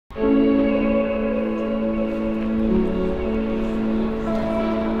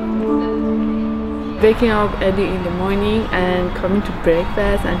waking up early in the morning and coming to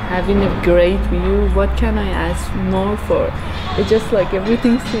breakfast and having a great view. What can I ask more for? It's just like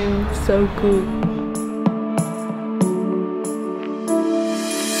everything seems so cool.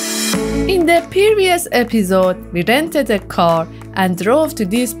 In the previous episode, we rented a car and drove to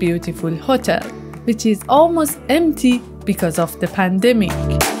this beautiful hotel, which is almost empty because of the pandemic.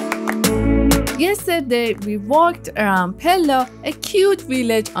 Yesterday, we walked around Pella, a cute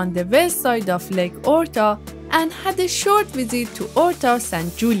village on the west side of Lake Orta, and had a short visit to Orta San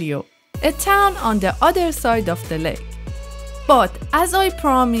Giulio, a town on the other side of the lake. But as I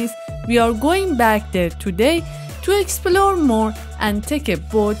promised, we are going back there today to explore more and take a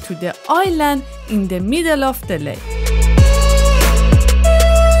boat to the island in the middle of the lake.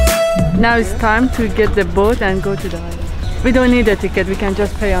 Now it's time to get the boat and go to the island. We don't need a ticket, we can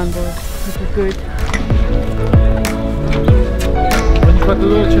just pay on board. This is good.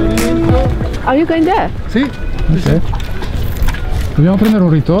 Are you going there? Sì. Okay. Dobbiamo prendere un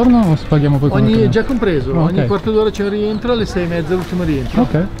ritorno o paghiamo poi? È già compreso, oh, ogni okay. quarto d'ora c'è un rientro, alle 6:30 l'ultimo rientro.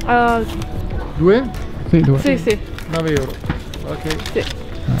 Ok. 2? Sì, 2. Sì, sì. 9 euro. Ok. Sì.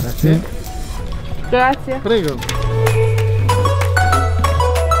 Grazie. Grazie. Prego.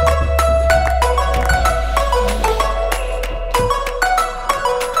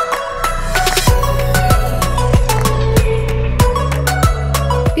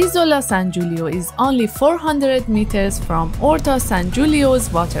 Isola San Giulio is only 400 meters from Orta San Giulio's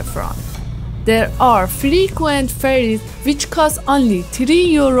waterfront. There are frequent ferries which cost only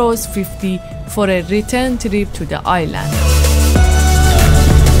 €3.50 for a return trip to the island.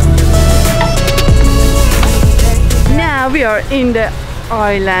 Now we are in the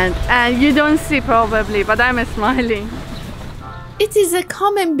island and you don't see probably, but I'm smiling. It is a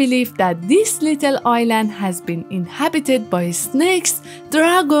common belief that this little island has been inhabited by snakes,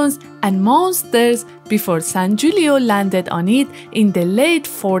 dragons, and monsters before San Giulio landed on it in the late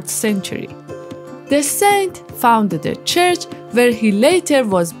 4th century. The saint founded a church where he later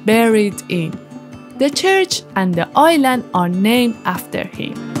was buried in. The church and the island are named after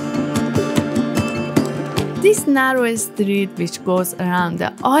him. This narrow street which goes around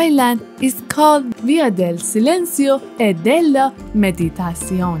the island is called Via del Silenzio e della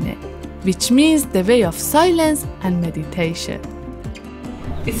Meditazione, which means the way of silence and meditation.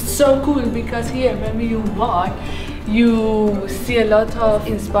 It's so cool because here when you walk, you see a lot of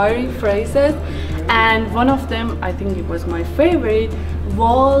inspiring phrases, and one of them, I think it was my favorite,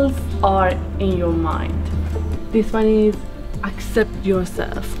 walls are in your mind. This one is accept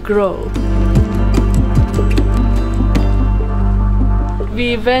yourself, grow.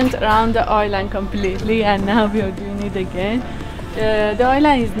 We went around the island completely and now we are doing it again. The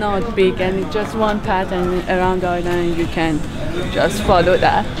island is not big and it's just one path and around the island you can just follow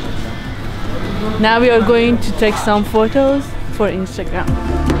that. Now we are going to take some photos for Instagram.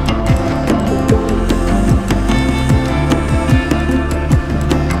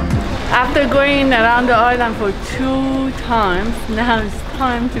 After going around the island for 2 times, now it's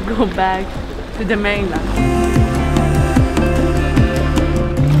time to go back to the mainland.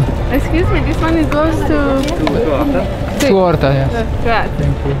 Excuse me, this one goes to Orta, yes. Correct.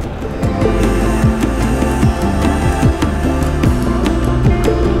 Thank you.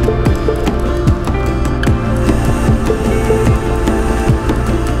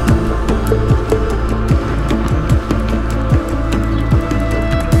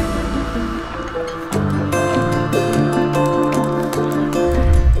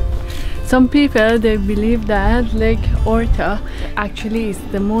 Some people, they believe that Lake Orta actually is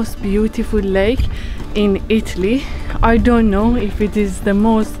the most beautiful lake in Italy. I don't know if it is the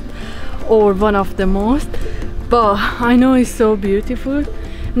most or one of the most, but I know it's so beautiful.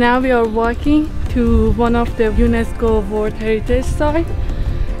 Now we are walking to one of the UNESCO World Heritage Sites.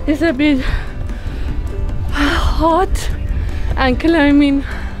 It's a bit hot and climbing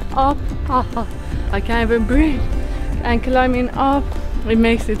up, I can't even breathe, and climbing up it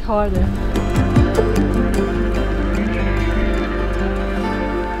makes it harder.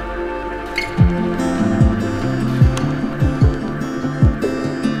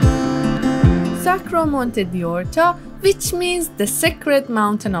 Sacro Monte di Orta, which means the Sacred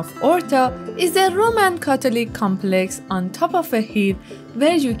Mountain of Orta, is a Roman Catholic complex on top of a hill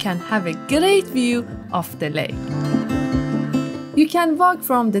where you can have a great view of the lake. You can walk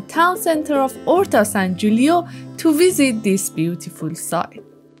from the town center of Orta San Giulio to visit this beautiful site.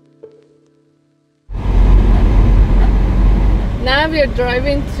 Now we are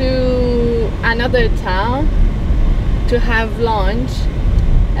driving to another town to have lunch,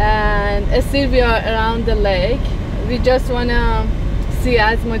 and still we are around the lake. We just want to see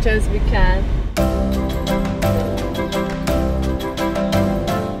as much as we can.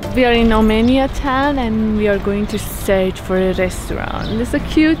 We are in Omegna town and we are going to search for a restaurant. It's a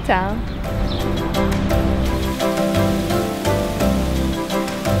cute town.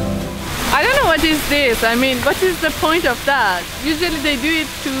 I don't know what is this. I mean, what is the point of that? Usually they do it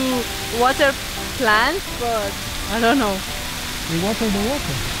to water plants, but I don't know. We water the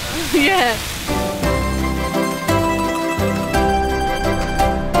water. Yeah.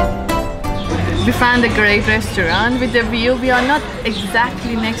 We found a great restaurant with the view. We are not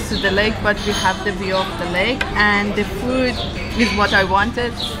exactly next to the lake, but we have the view of the lake, and the food is what I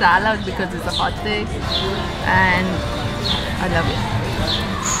wanted, salad because it's a hot day, and I love it.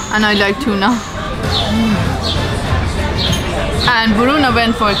 And I like tuna. And Bruno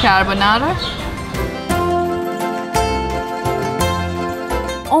went for carbonara.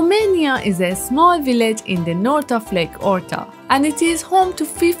 Omegna is a small village in the north of Lake Orta, and it is home to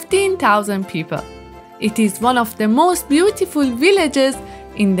 15,000 people. It is one of the most beautiful villages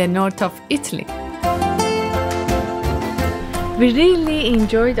in the north of Italy. We really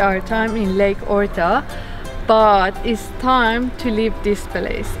enjoyed our time in Lake Orta, but it's time to leave this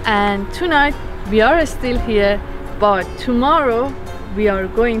place. And tonight we are still here, but tomorrow we are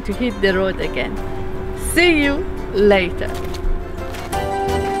going to hit the road again. See you later.